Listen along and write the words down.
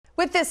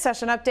With this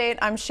session update,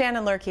 I'm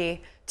Shannon Lurkey.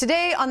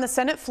 Today on the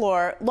Senate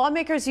floor,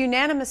 lawmakers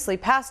unanimously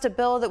passed a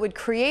bill that would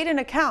create an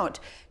account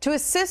to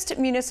assist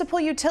municipal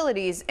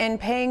utilities in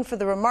paying for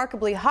the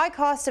remarkably high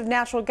cost of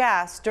natural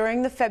gas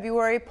during the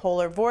February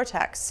polar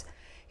vortex.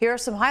 Here are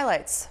some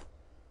highlights.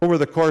 Over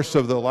the course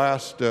of the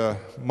last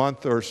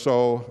month or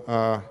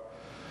so,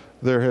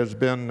 there has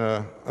been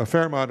a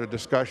fair amount of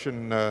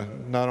discussion,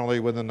 not only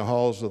within the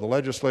halls of the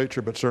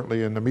legislature, but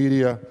certainly in the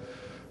media,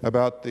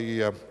 about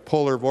the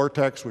polar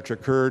vortex, which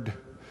occurred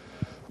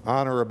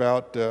on or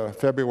about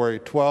February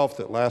 12th.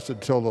 It lasted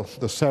until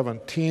the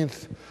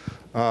 17th.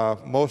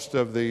 Most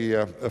of the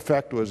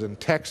effect was in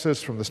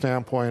Texas from the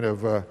standpoint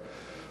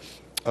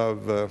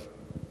of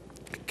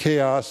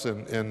chaos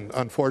and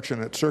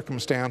unfortunate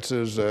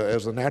circumstances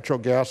as the natural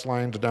gas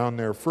lines down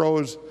there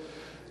froze,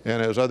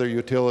 and as other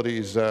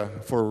utilities,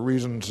 for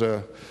reasons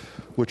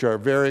which are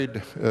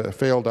varied,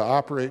 failed to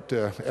operate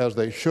as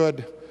they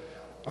should.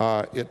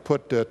 It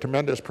put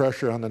tremendous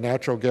pressure on the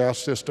natural gas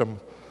system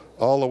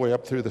all the way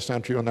up through the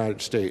central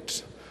United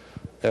States.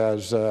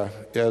 As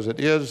it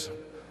is,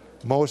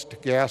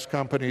 most gas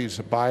companies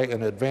buy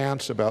in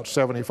advance about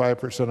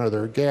 75% of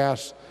their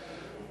gas,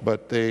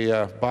 but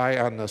they buy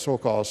on the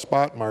so-called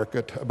spot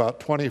market about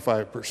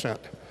 25%.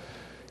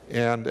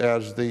 And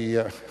as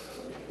the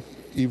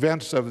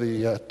events of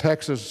the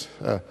Texas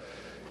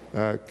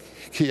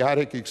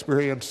chaotic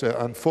experience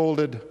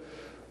unfolded,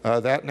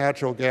 that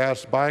natural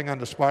gas, buying on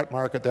the spot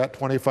market, that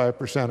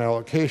 25%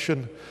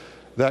 allocation,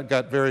 that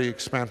got very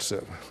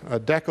expensive. A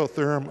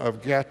decatherm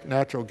of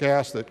natural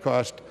gas that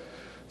cost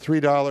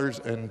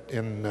 $3 in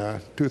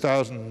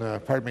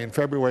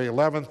February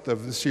 11th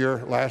of this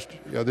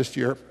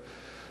year,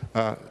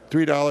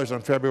 $3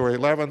 on February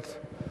 11th.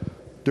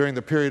 During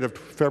the period of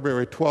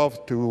February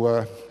 12th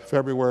to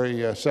February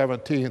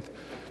 17th,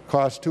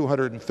 cost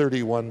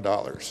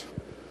 $231.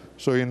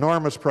 So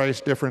enormous price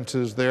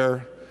differences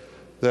there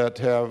that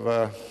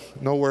have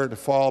nowhere to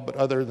fall but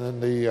other than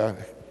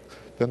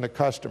the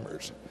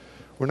customers.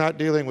 We're not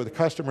dealing with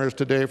customers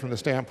today from the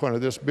standpoint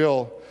of this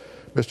bill,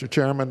 Mr.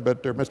 Chairman,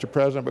 or Mr.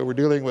 President, but we're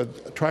dealing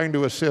with trying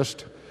to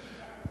assist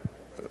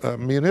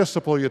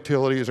municipal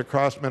utilities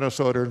across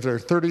Minnesota. There are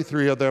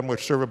 33 of them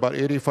which serve about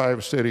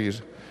 85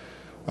 cities.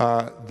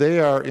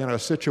 They are in a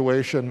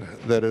situation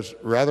that is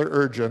rather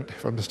urgent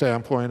from the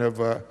standpoint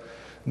of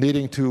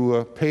needing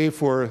to pay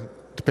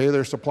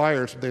their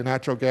suppliers the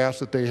natural gas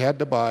that they had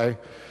to buy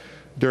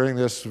during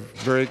this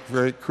very,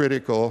 very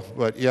critical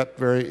but yet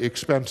very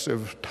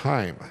expensive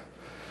time.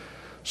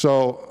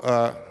 So,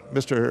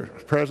 Mr.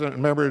 President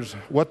and members,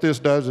 what this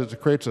does is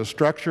it creates a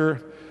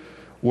structure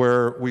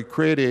where we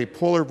create a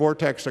polar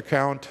vortex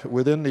account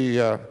within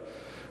the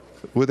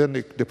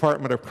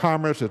Department of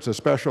Commerce. It's a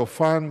special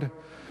fund.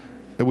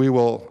 We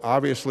will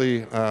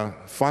obviously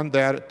fund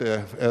that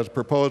as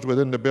proposed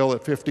within the bill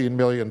at $15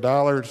 million.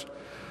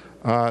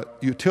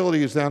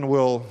 Utilities then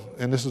will,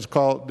 and this is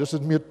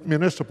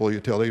municipal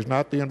utilities,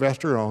 not the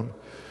investor-owned,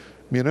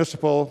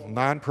 municipal,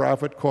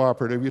 nonprofit,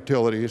 cooperative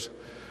utilities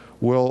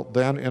will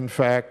then in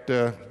fact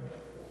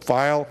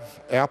file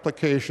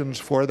applications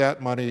for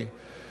that money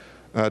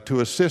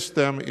to assist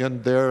them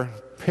in their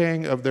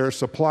paying of their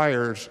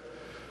suppliers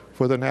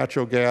for the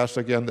natural gas,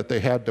 again, that they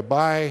had to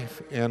buy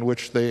and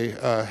which they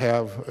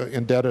have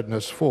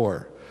indebtedness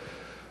for.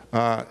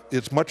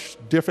 It's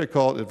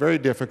very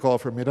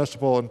difficult for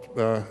municipal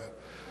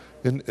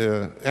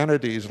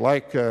entities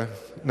like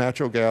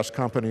natural gas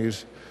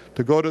companies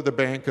to go to the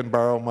bank and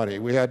borrow money.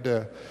 We had,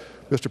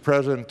 Mr.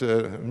 President,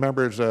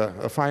 members,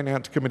 a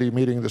Finance Committee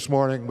meeting this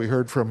morning. We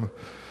heard from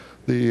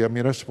the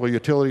Municipal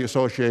Utility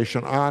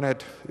Association on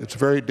it. It's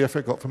very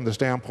difficult from the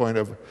standpoint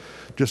of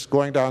just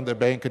going down to the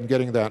bank and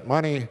getting that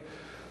money.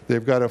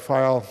 They've got to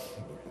file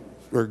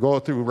or go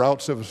through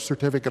routes of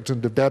certificates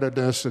of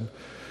indebtedness and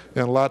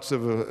lots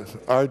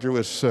of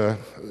arduous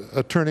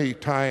attorney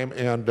time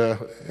and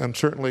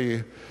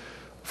certainly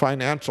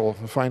financer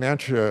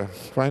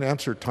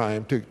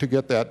time to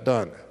get that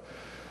done.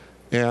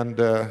 And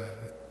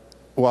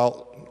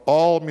while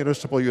all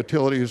municipal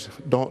utilities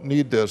don't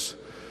need this,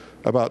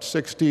 about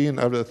 16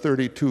 of the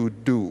 32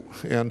 do.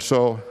 And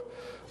so,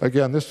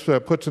 again, this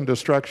puts into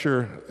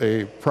structure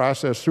a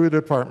process through the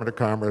Department of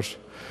Commerce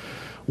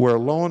where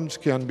loans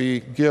can be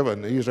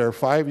given. These are up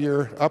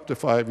to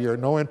 5-year,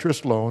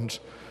 no-interest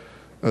loans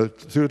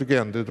through,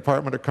 again, the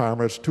Department of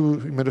Commerce to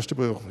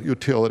municipal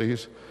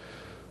utilities,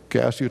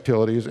 gas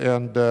utilities,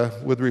 and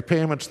with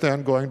repayments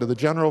then going to the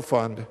general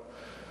fund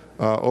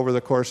over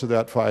the course of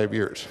that 5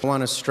 years. I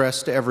want to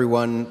stress to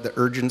everyone the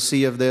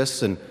urgency of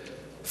this, and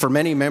for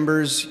many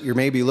members, you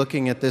may be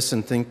looking at this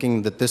and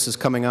thinking that this is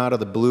coming out of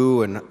the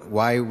blue and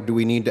why do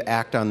we need to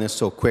act on this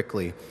so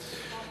quickly?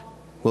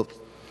 Well,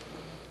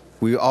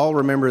 we all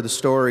remember the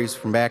stories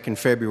from back in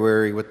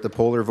February with the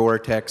polar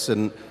vortex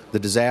and the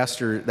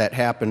disaster that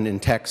happened in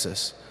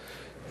Texas.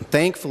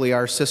 Thankfully,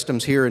 our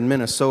systems here in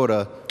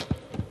Minnesota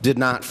did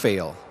not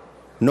fail.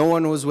 No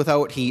one was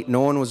without heat,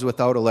 no one was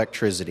without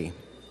electricity.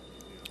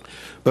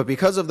 But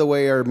because of the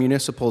way our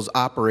municipals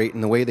operate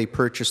and the way they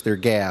purchase their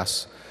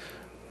gas,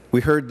 we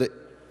heard that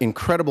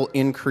incredible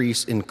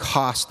increase in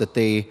cost that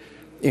they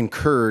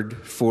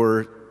incurred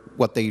for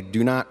what they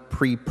do not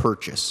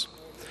pre-purchase.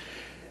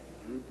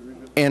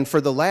 And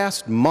for the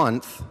last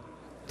month,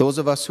 those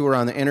of us who are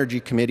on the Energy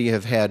Committee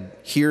have had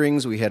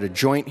hearings. We had a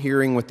joint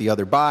hearing with the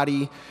other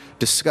body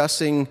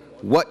discussing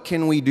what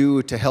can we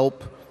do to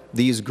help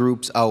these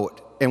groups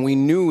out. And we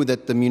knew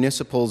that the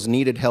municipals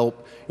needed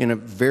help in a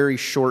very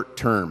short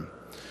term.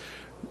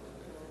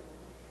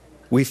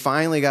 We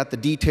finally got the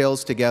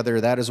details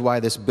together. That is why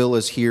this bill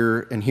is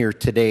here and here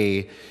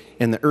today.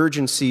 And the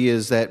urgency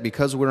is that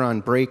because we're on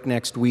break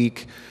next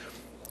week,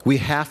 we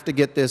have to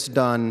get this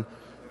done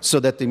so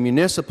that the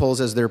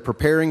municipals, as they're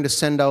preparing to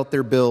send out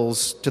their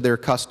bills to their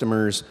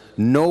customers,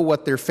 know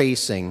what they're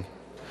facing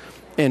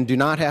and do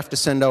not have to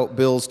send out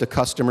bills to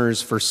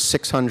customers for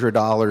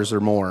 $600 or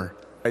more.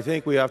 I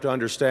think we have to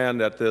understand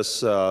that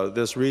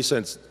this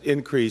recent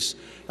increase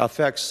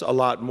affects a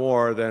lot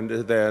more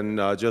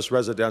than just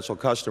residential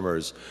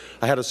customers.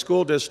 I had a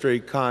school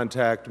district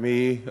contact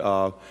me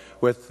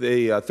with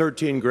the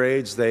 13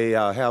 grades. They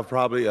have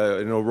probably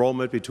an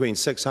enrollment between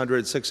 600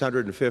 and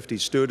 650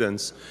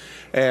 students,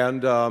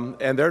 and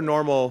their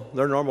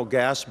normal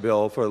gas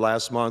bill for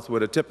last month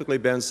would have typically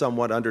been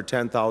somewhat under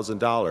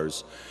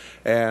 $10,000,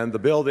 and the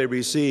bill they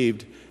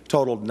received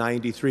totaled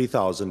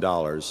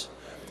 $93,000.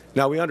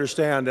 Now, we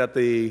understand that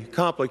the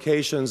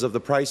complications of the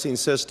pricing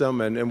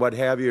system and what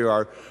have you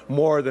are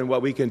more than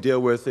what we can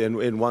deal with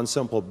in one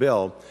simple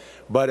bill.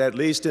 But at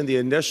least in the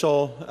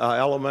initial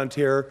element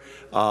here,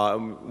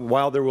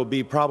 while there will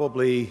be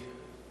probably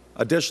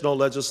additional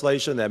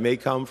legislation that may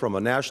come from a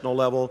national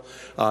level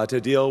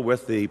to deal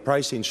with the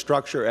pricing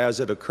structure as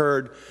it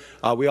occurred,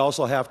 we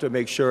also have to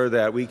make sure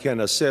that we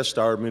can assist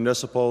our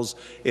municipals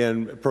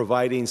in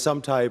providing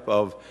some type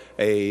of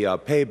a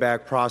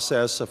payback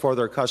process for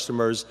their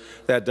customers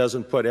that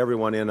doesn't put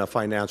everyone in a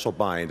financial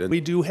bind.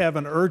 We do have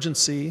an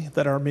urgency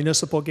that our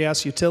municipal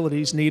gas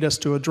utilities need us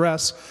to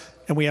address,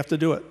 and we have to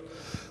do it.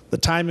 The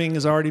timing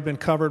has already been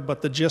covered,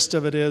 but the gist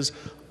of it is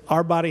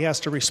our body has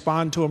to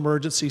respond to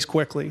emergencies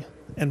quickly.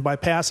 And by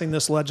passing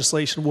this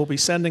legislation, we'll be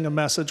sending a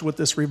message with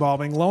this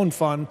revolving loan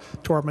fund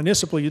to our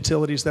municipal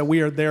utilities that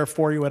we are there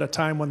for you at a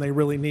time when they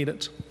really need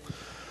it.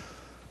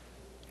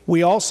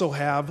 We also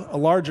have a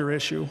larger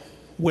issue,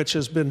 which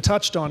has been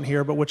touched on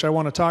here, but which I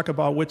want to talk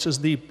about, which is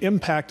the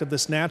impact of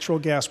this natural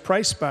gas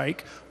price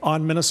spike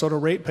on Minnesota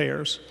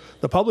ratepayers.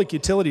 The Public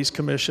Utilities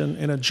Commission,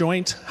 in a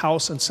joint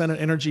House and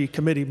Senate Energy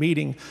Committee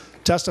meeting,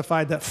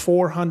 testified that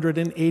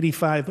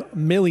 $485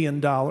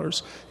 million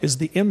is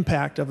the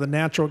impact of the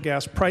natural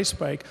gas price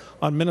spike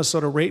on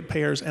Minnesota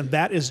ratepayers, and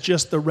that is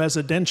just the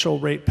residential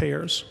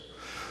ratepayers.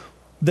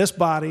 This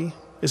body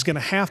is going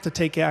to have to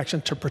take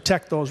action to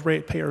protect those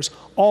ratepayers,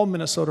 all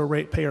Minnesota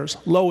ratepayers,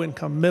 low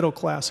income, middle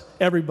class,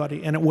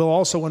 everybody, and it will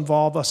also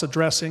involve us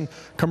addressing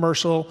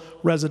commercial,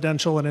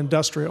 residential, and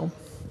industrial.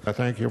 I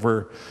thank you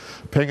for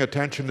paying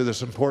attention to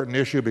this important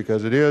issue,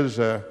 because it is,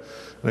 and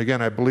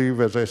again, I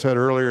believe, as I said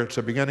earlier, it's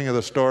the beginning of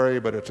the story,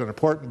 but it's an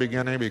important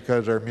beginning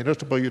because our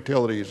municipal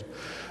utilities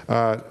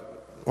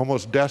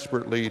almost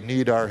desperately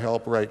need our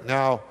help right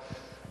now.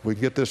 If we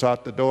get this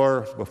out the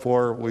door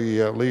before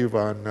we leave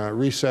on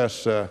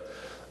recess,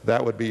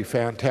 that would be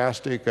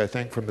fantastic, I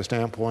think, from the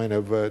standpoint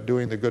of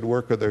doing the good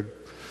work of the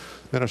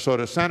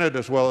Minnesota Senate,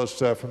 as well as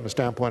from the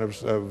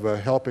standpoint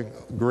of helping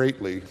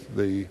greatly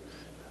the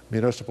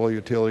municipal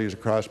utilities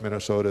across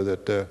Minnesota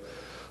that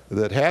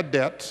had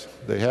debts.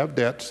 They have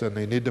debts, and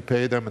they need to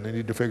pay them, and they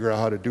need to figure out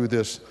how to do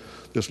this.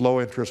 This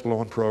low-interest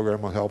loan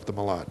program will help them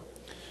a lot.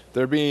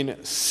 There being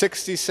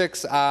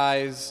 66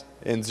 ayes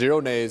and 0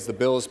 nays, the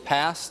bill is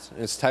passed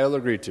and its title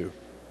agreed to.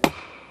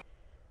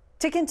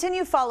 To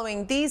continue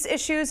following these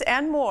issues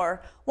and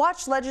more,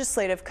 watch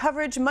legislative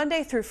coverage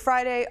Monday through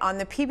Friday on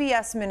the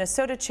PBS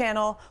Minnesota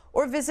channel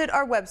or visit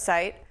our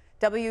website,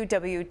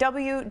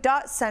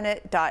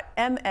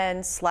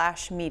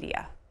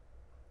 www.senate.mn/media.